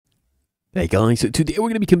Hey guys, so today we're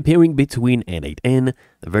going to be comparing between N8N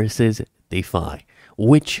versus Dify.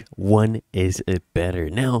 Which one is better?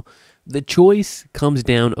 Now, the choice comes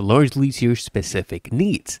down largely to your specific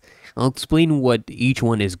needs. I'll explain what each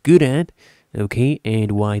one is good at, okay,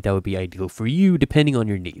 and why that would be ideal for you depending on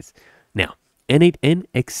your needs. Now, N8N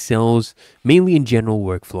excels mainly in general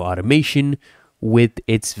workflow automation with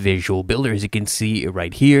its visual builder, as you can see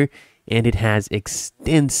right here, and it has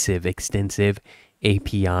extensive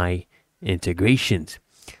API integrations,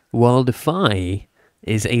 while Dify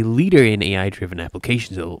is a leader in AI-driven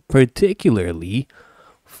applications, particularly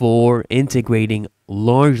for integrating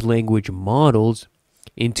large language models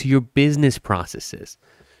into your business processes.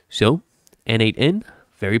 So, N8N,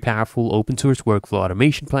 very powerful open source workflow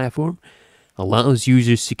automation platform, allows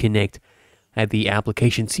users to connect at the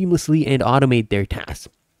application seamlessly and automate their tasks.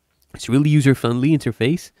 It's a really user-friendly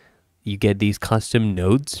interface. You get these custom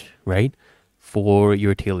nodes, right, for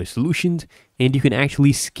your tailored solutions, and you can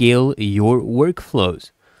actually scale your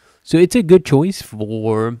workflows. So it's a good choice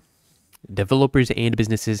for developers and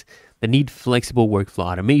businesses that need flexible workflow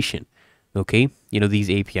automation. Okay, these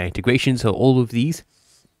API integrations, so all of these,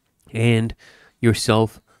 and your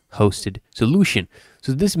self-hosted solution.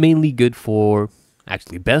 So this is mainly good for,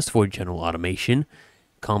 actually best for general automation,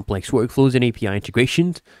 complex workflows, and API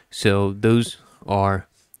integrations. So those are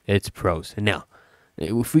its pros. And now,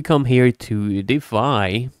 if we come here to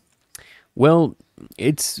Dify, well,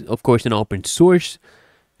 it's of course an open source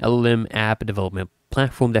LLM app development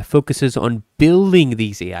platform that focuses on building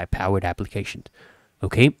these AI powered applications.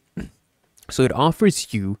 Okay, so it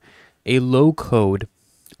offers you a low code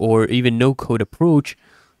or even no code approach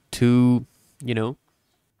to,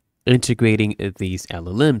 integrating these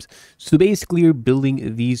LLMs. So basically, you're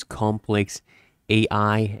building these complex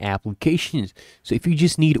AI applications. So if you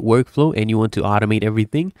just need workflow and you want to automate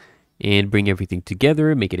everything and bring everything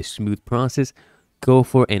together, make it a smooth process, go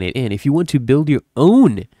for N8N. If you want to build your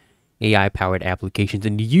own AI-powered applications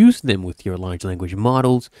and use them with your large language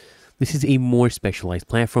models, this is a more specialized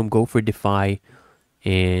platform. Go for Dify,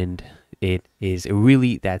 and it is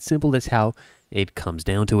really that simple. That's how it comes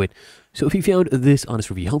down to it. So if you found this honest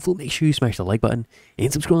review helpful, make sure you smash the like button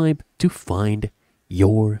and subscribe to find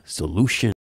your solution.